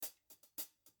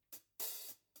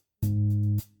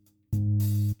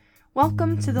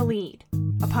Welcome to The Lead,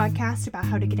 a podcast about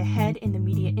how to get ahead in the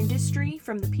media industry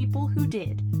from the people who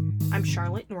did. I'm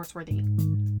Charlotte Norsworthy.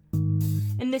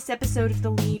 In this episode of The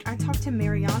Lead, I talk to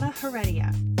Mariana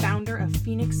Heredia, founder of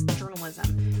Fenix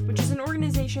Journalism, which is an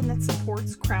organization that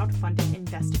supports crowdfunded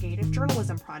investigative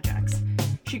journalism projects.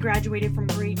 She graduated from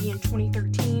Grady in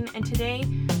 2013, and today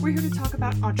we're here to talk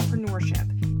about entrepreneurship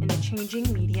in the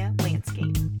changing media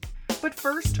landscape. But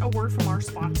first, a word from our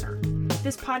sponsor.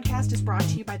 This podcast is brought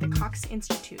to you by the Cox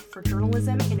Institute for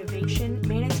Journalism, Innovation,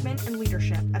 Management, and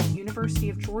Leadership at the University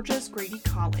of Georgia's Grady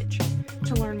College.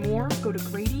 To learn more, go to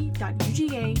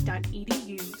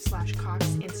grady.uga.edu/Cox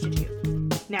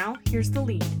Institute. Now, here's The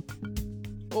Lead.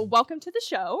 Well, welcome to the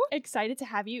show. Excited to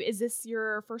have you. Is this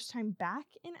your first time back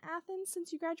in Athens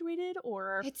since you graduated,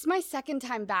 or? It's my second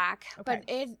time back, Okay. but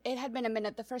it had been a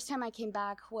minute. The first time I came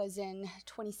back was in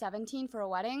 2017 for a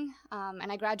wedding,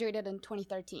 and I graduated in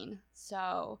 2013.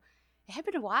 So it had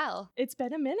been a while. It's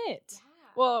been a minute. Yeah.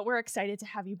 Well, we're excited to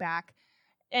have you back.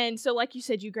 And so, like you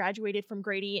said, you graduated from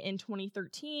Grady in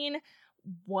 2013.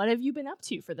 What have you been up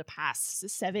to for the past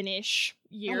 7-ish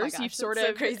years? Oh my gosh, You've sort that's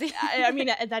of so crazy. I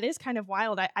mean, that is kind of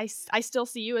wild. I still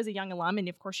see you as a young alum, and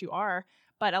of course you are,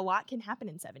 but a lot can happen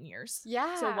in 7 years.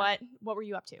 Yeah. So what were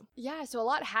you up to? Yeah, so a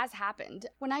lot has happened.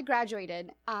 When I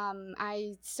graduated,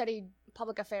 I studied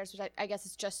public affairs, which I guess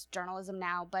is just journalism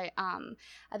now. But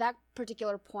at that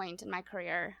particular point in my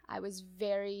career, I was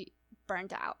very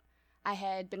burnt out. I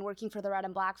had been working for the Red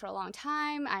and Black for a long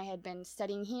time. I had been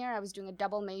studying here. I was doing a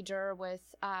double major with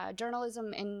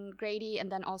journalism in Grady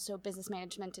and then also business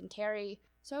management in Terry.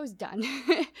 So I was done.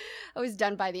 I was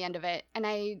done by the end of it. And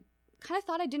I kind of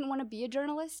thought I didn't want to be a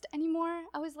journalist anymore.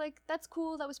 I was like, that's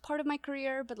cool. That was part of my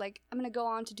career. But like, I'm going to go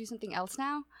on to do something else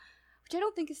now, which I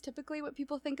don't think is typically what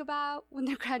people think about when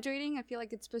they're graduating. I feel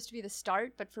like it's supposed to be the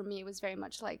start. But for me, it was very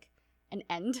much like an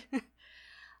end.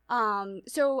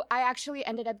 So I actually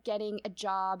ended up getting a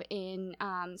job in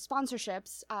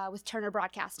sponsorships with Turner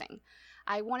Broadcasting.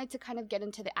 I wanted to kind of get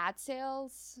into the ad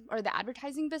sales or the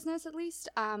advertising business at least.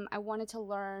 I wanted to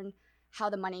learn how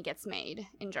the money gets made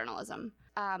in journalism.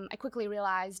 I quickly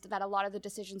realized that a lot of the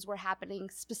decisions were happening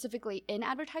specifically in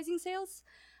advertising sales,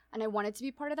 and I wanted to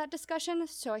be part of that discussion.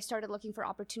 So I started looking for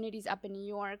opportunities up in New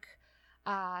York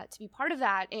to be part of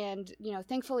that. And, you know,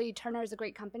 thankfully Turner is a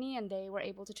great company and they were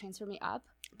able to transfer me up.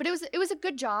 But it was a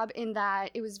good job in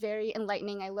that it was very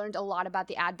enlightening. I learned a lot about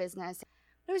the ad business.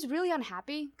 I was really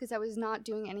unhappy because I was not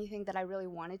doing anything that I really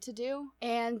wanted to do.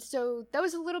 And so that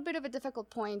was a little bit of a difficult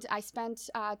point. I spent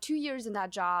 2 years in that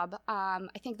job. I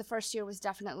think the first year was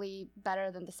definitely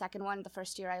better than the second one. The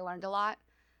first year I learned a lot.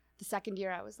 The second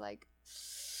year I was like,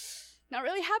 not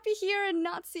really happy here and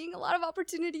not seeing a lot of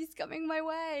opportunities coming my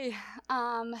way.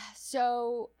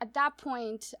 So at that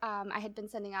point, I had been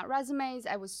sending out resumes.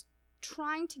 I was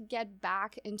trying to get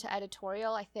back into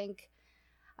editorial. I think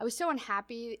I was so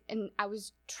unhappy and I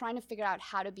was trying to figure out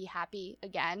how to be happy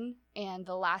again. And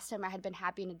the last time I had been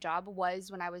happy in a job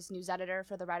was when I was news editor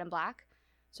for the Red and Black.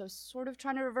 So I was sort of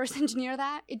trying to reverse engineer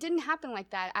that. It didn't happen like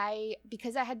that.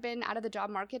 Because I had been out of the job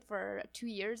market for 2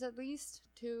 years at least,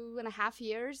 2.5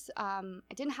 years, I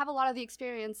didn't have a lot of the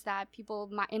experience that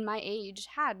people in my age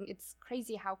had. It's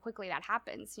crazy how quickly that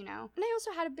happens, you know? And I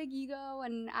also had a big ego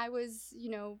and I was,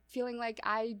 you know, feeling like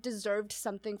I deserved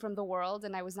something from the world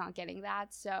and I was not getting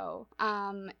that. So,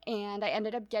 and I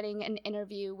ended up getting an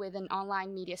interview with an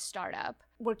online media startup.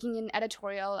 Working in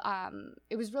editorial,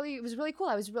 it was really cool.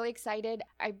 I was really excited.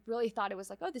 I really thought it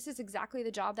was like, oh, this is exactly the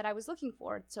job that I was looking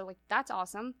for. So like, that's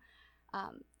awesome.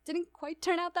 Didn't quite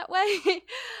turn out that way.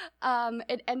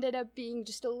 It ended up being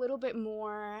just a little bit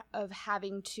more of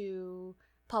having to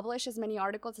publish as many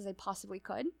articles as I possibly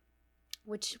could,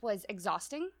 which was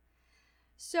exhausting.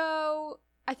 So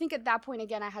I think at that point,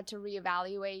 again, I had to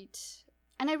reevaluate.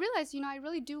 And I realized, you know, I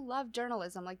really do love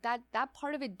journalism. Like that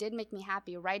part of it did make me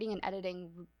happy. Writing and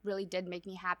editing really did make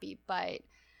me happy. But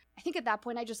I think at that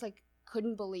point, I just like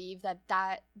couldn't believe that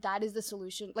is the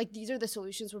solution. Like these are the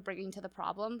solutions we're bringing to the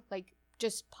problem. Like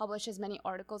just publish as many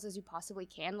articles as you possibly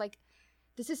can. Like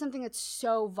this is something that's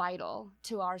so vital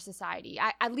to our society.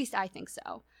 At least I think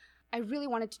so. I really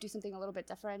wanted to do something a little bit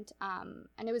different.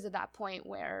 And it was at that point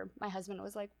where my husband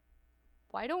was like,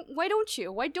 why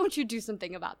don't you do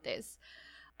something about this?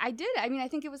 I did. I mean, I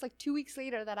think it was like 2 weeks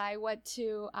later that I went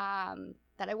to my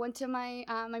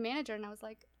my manager and I was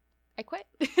like, I quit.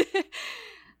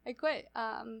 I quit.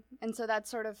 And so that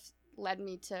sort of led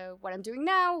me to what I'm doing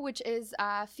now, which is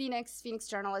Fenix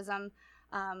Journalism,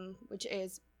 which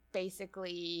is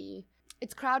basically,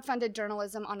 it's crowdfunded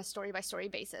journalism on a story-by-story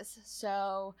basis.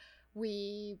 So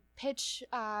we pitch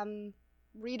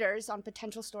readers on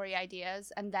potential story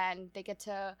ideas, and then they get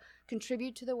to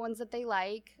contribute to the ones that they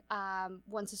like.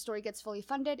 Once a story gets fully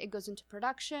funded, it goes into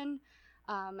production.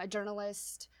 A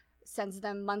journalist sends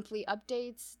them monthly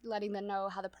updates, letting them know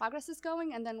how the progress is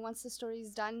going. And then once the story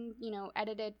is done,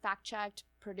 edited, fact-checked,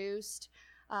 produced,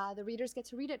 the readers get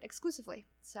to read it exclusively.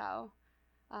 So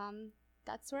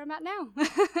that's where I'm at now.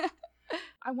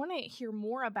 I want to hear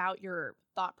more about your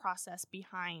thought process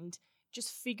behind just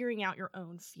figuring out your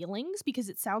own feelings, because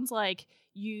it sounds like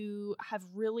you have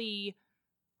really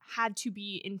had to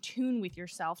be in tune with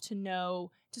yourself to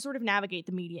sort of navigate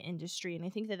the media industry. And I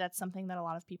think that that's something that a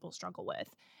lot of people struggle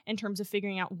with in terms of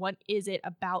figuring out, what is it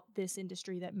about this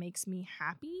industry that makes me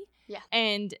happy? Yeah.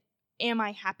 And am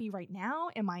I happy right now?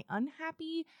 Am I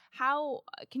unhappy? How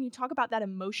can you talk about that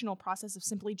emotional process of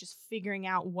simply just figuring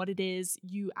out what it is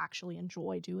you actually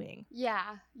enjoy doing?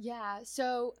 Yeah.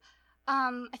 So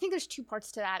I think there's two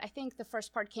parts to that. I think the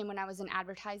first part came when I was in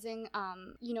advertising,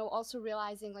 also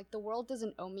realizing like the world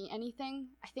doesn't owe me anything.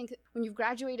 I think when you've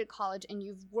graduated college and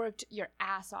you've worked your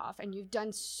ass off and you've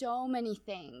done so many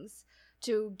things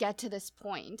to get to this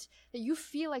point, that you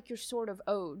feel like you're sort of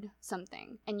owed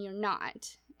something, and you're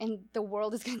not. And the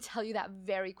world is going to tell you that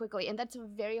very quickly. And that's a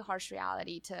very harsh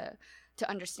reality to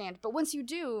understand. But once you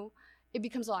do, it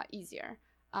becomes a lot easier.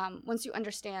 Once you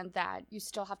understand that you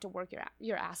still have to work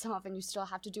your ass off and you still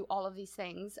have to do all of these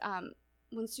things,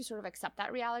 once you sort of accept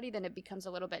that reality, then it becomes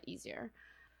a little bit easier.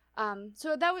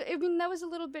 So that was a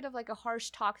little bit of like a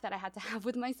harsh talk that I had to have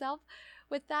with myself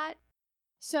with that.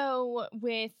 So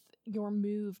with your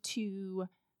move to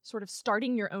sort of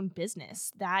starting your own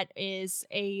business, that is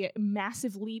a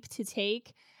massive leap to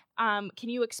take. Can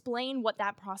you explain what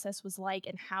that process was like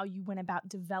and how you went about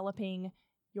developing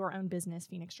your own business,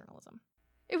 Fenix Journalism?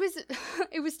 It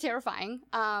was terrifying.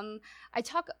 I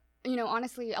talk,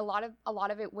 honestly, a lot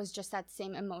of it was just that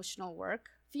same emotional work.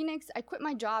 Fenix, I quit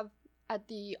my job at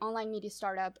the online media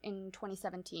startup in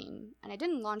 2017, and I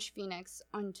didn't launch Fenix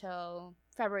until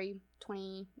February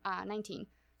 2019.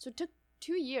 So it took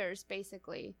 2 years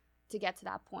basically to get to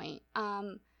that point.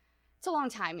 It's a long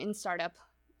time in startup,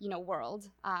 world.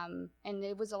 And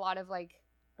it was a lot of like,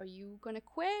 are you gonna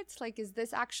quit? Like, is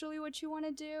this actually what you want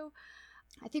to do?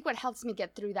 I think what helps me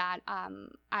get through that,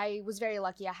 I was very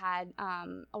lucky. I had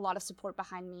a lot of support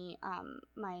behind me.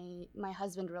 My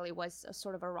husband really was a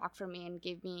sort of a rock for me and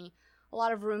gave me a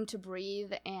lot of room to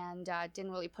breathe, and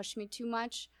didn't really push me too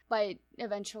much. But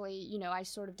eventually, I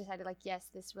sort of decided like, yes,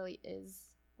 this really is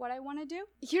what I want to do.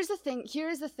 Here's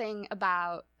the thing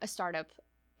about a startup.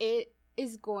 It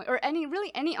is going, or any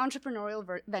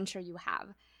entrepreneurial venture you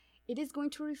have, it is going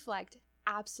to reflect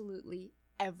absolutely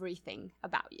everything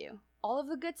about you. All of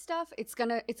the good stuff, it's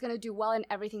gonna do well in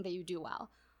everything that you do well.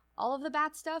 All of the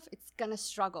bad stuff, it's gonna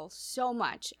struggle so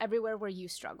much everywhere where you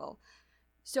struggle.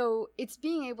 So it's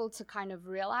being able to kind of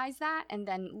realize that and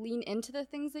then lean into the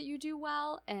things that you do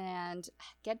well and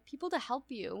get people to help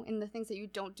you in the things that you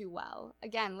don't do well.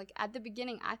 Again, like at the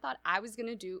beginning, I thought I was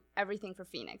gonna do everything for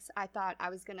Fenix. I thought I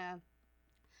was gonna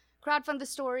crowdfund the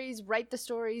stories, write the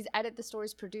stories, edit the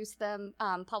stories, produce them,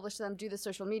 publish them, do the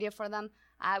social media for them.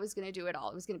 I was going to do it all.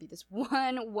 It was going to be this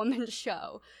one-woman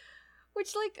show,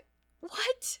 which, like,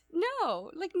 what?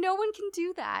 No. Like, no one can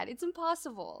do that. It's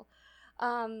impossible.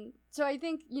 So I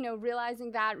think,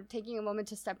 realizing that, taking a moment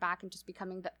to step back and just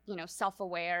becoming,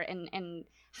 self-aware and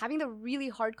having the really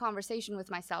hard conversation with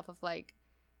myself of, like,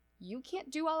 you can't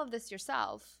do all of this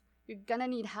yourself. You're going to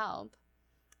need help.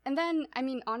 And then,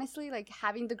 honestly, like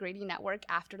having the Grady network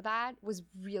after that was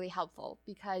really helpful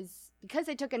because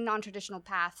I took a non-traditional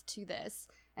path to this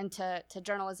and to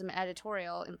journalism and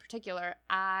editorial in particular.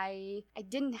 I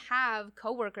didn't have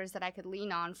coworkers that I could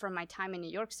lean on from my time in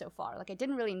New York so far. Like I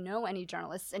didn't really know any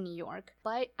journalists in New York,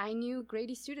 but I knew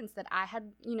Grady students that I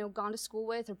had, gone to school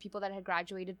with or people that had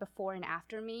graduated before and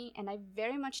after me. And I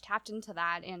very much tapped into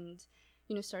that and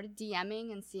started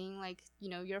DMing and seeing like,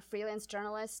 you're a freelance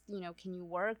journalist, can you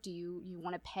work? Do you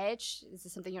want to pitch? Is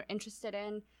this something you're interested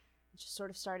in? Just sort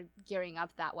of started gearing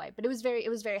up that way. But it was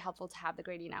very helpful to have the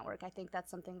Grady network. I think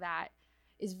that's something that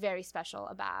is very special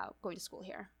about going to school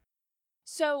here.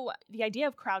 So the idea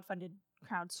of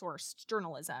crowdsourced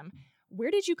journalism,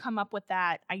 where did you come up with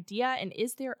that idea? And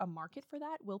is there a market for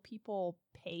that? Will people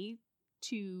pay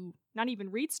to not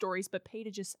even read stories, but pay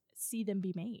to just see them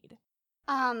be made?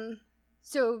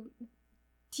 So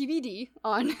TBD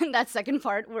on that second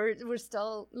part. We're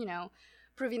still,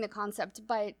 proving the concept.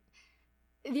 But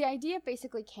the idea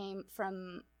basically came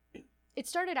from, it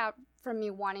started out from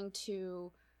me wanting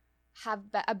to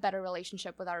a better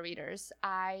relationship with our readers.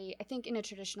 I think in a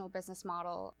traditional business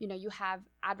model, you have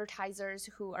advertisers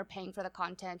who are paying for the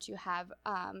content, you have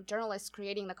journalists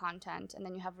creating the content, and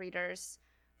then you have readers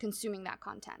consuming that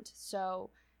content. So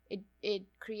it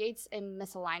creates a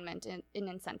misalignment in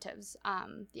incentives.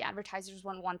 The advertisers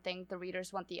want one thing, the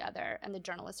readers want the other, and the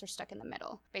journalists are stuck in the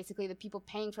middle. Basically, the people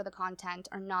paying for the content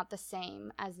are not the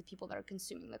same as the people that are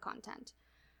consuming the content.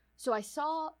 So I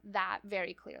saw that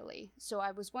very clearly. So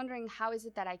I was wondering, how is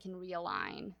it that I can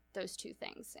realign those two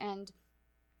things? And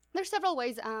there's several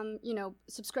ways.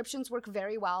 Subscriptions work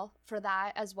very well for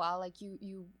that as well. Like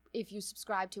if you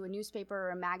subscribe to a newspaper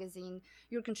or a magazine,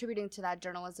 you're contributing to that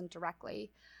journalism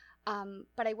directly.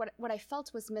 But what I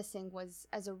felt was missing was,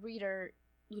 as a reader,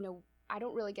 I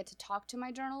don't really get to talk to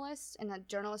my journalists, and that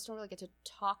journalists don't really get to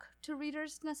talk to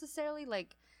readers necessarily.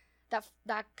 Like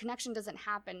that connection doesn't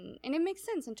happen. And it makes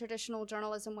sense in traditional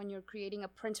journalism. When you're creating a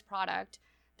print product,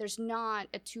 there's not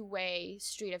a two-way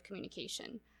street of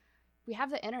communication. We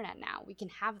have the internet now. We can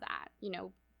have that.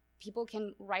 People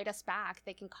can write us back.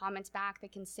 They can comment back. They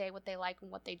can say what they like and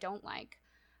what they don't like.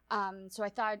 So I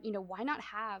thought, why not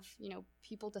have,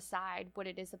 people decide what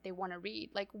it is that they want to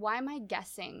read? Like, why am I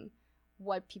guessing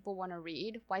what people want to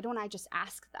read? Why don't I just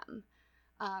ask them?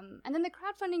 And then the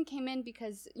crowdfunding came in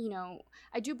because,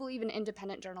 I do believe in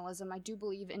independent journalism. I do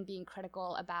believe in being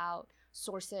critical about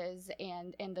sources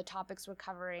and the topics we're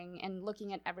covering, and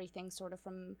looking at everything sort of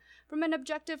from an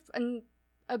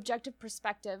objective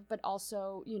perspective, but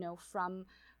also, from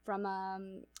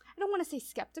I don't want to say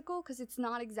skeptical, because it's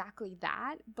not exactly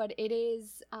that, but it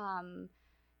is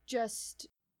just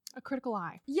a critical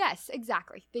eye. Yes,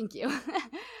 exactly. Thank you.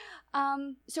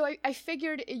 So I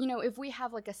figured, if we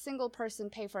have like a single person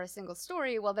pay for a single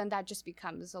story, well, then that just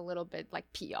becomes a little bit like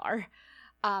PR.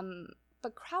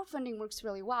 But crowdfunding works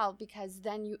really well, because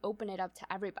then you open it up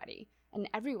to everybody, and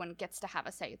everyone gets to have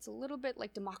a say. It's a little bit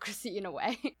like democracy in a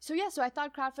way. So I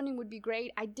thought crowdfunding would be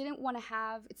great. I didn't want to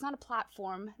have, it's not a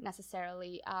platform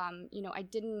necessarily. I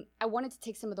wanted to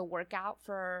take some of the work out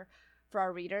for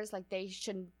our readers. Like, they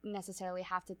shouldn't necessarily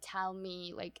have to tell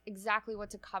me like exactly what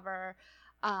to cover.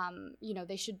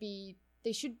 It should be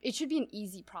an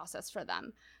easy process for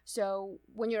them. So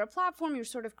when you're a platform, you're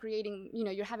sort of creating,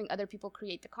 you're having other people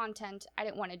create the content. I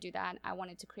didn't want to do that. I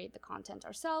wanted to create the content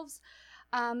ourselves.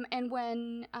 And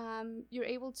when you're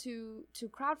able to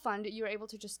crowdfund, you're able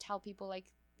to just tell people, like,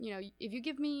 if you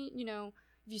give me, if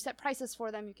you set prices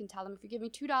for them, you can tell them, if you give me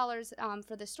 $2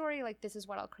 for this story, like, this is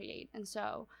what I'll create. And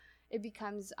so it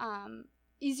becomes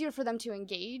easier for them to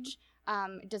engage.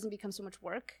 It doesn't become so much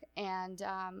work. And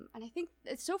I think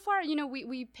so far,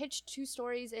 we pitched 2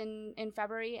 stories in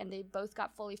February, and they both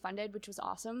got fully funded, which was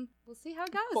awesome. We'll see how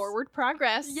it goes. Forward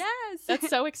progress. Yes. That's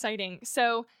so exciting.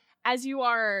 So as you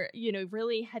are,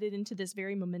 really headed into this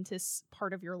very momentous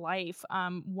part of your life,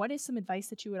 what is some advice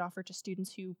that you would offer to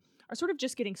students who are sort of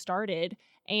just getting started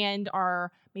and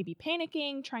are maybe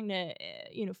panicking, trying to,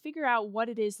 figure out what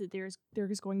it is that there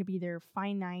is going to be their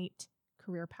finite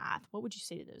career path? What would you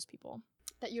say to those people?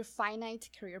 That your finite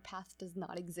career path does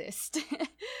not exist.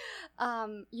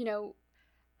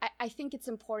 I think it's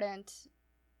important.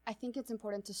 I think it's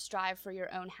important to strive for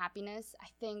your own happiness. I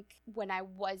think when I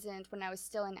was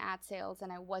still in ad sales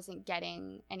and I wasn't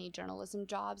getting any journalism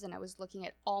jobs, and I was looking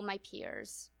at all my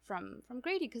peers from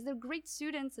Grady, because they're great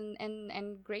students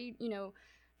and great,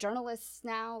 journalists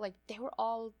now, like, they were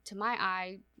all, to my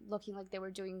eye, looking like they were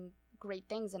doing great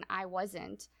things, and I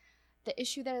wasn't. The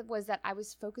issue there was that I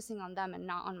was focusing on them and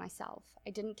not on myself. I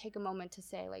didn't take a moment to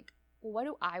say, like, well, what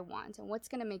do I want, and what's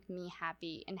going to make me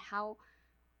happy, and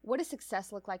what does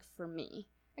success look like for me?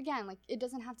 Again, like, it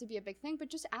doesn't have to be a big thing, but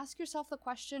just ask yourself the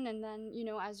question, and then,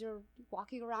 as you're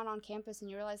walking around on campus and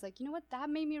you realize, like, that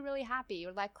made me really happy,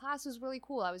 or that class was really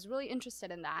cool, I was really interested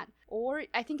in that. Or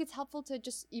I think it's helpful to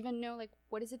just even know, like,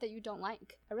 what is it that you don't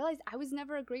like? I realized I was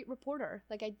never a great reporter.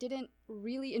 Like, I didn't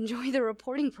really enjoy the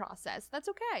reporting process. That's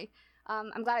okay.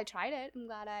 I'm glad I tried it. I'm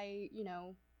glad I,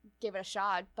 gave it a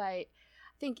shot. But I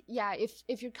think,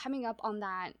 if you're coming up on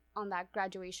that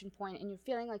graduation point and you're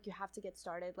feeling like you have to get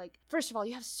started, like, first of all,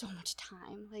 you have so much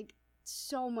time, like,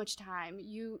 so much time.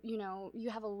 You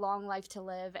have a long life to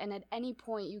live, and at any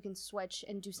point you can switch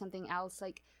and do something else.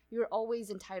 Like, you're always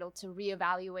entitled to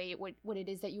reevaluate what it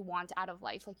is that you want out of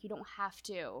life. Like, you don't have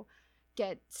to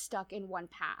get stuck in one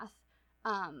path.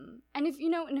 And if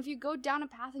you go down a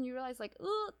path and you realize, like,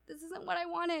 oh, this isn't what I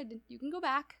wanted, you can go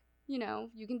back, you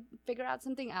can figure out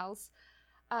something else.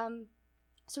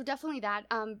 So definitely that,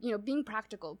 being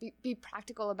practical, be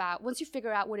practical about, once you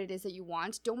figure out what it is that you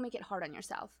want, don't make it hard on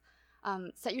yourself.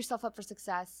 Set yourself up for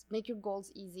success, make your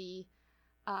goals easy.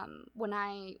 when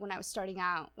I was starting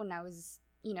out, when I was,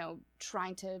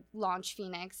 trying to launch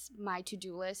Fenix, my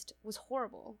to-do list was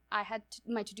horrible.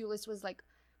 My to-do list was like,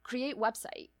 create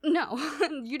website. No,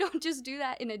 you don't just do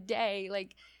that in a day.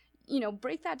 Like,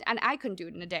 break that. And I couldn't do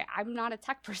it in a day. I'm not a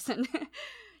tech person.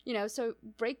 So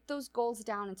break those goals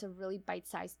down into really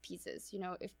bite-sized pieces.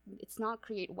 If it's not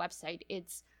create website,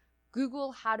 it's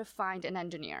Google how to find an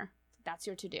engineer. That's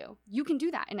your to-do. You can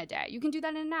do that in a day. You can do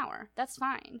that in an hour. That's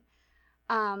fine.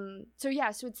 So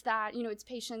it's that, it's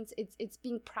patience, it's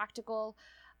being practical.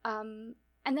 And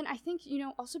then I think,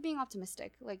 also being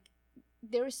optimistic. Like,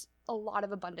 there's a lot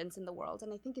of abundance in the world.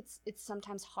 And I think it's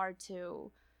sometimes hard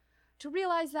to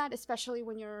realize that, especially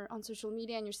when you're on social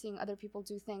media and you're seeing other people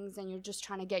do things and you're just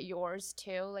trying to get yours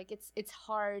too. Like, it's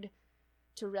hard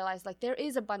to realize, like, there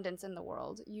is abundance in the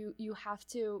world. You have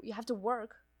to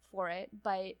work for it,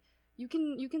 but you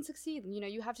can succeed.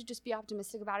 You have to just be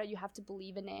optimistic about it. You have to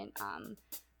believe in it.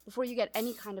 Before you get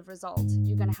any kind of result,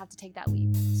 you're going to have to take that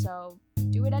leap. So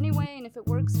do it anyway, and if it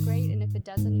works, great, and if it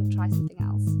doesn't, you'll try something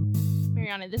else.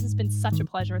 Mariana, this has been such a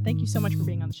pleasure. Thank you so much for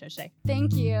being on the show today.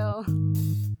 Thank you.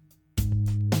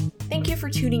 Thank you for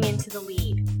tuning in to The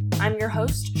Lead. I'm your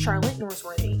host, Charlotte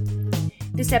Norsworthy.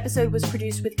 This episode was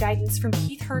produced with guidance from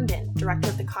Keith Herndon, director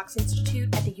of the Cox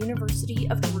Institute at the University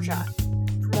of Georgia.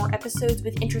 For more episodes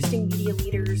with interesting media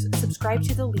leaders, subscribe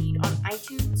to The Lead on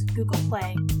iTunes, Google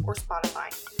Play, or Spotify.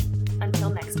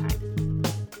 Until next time.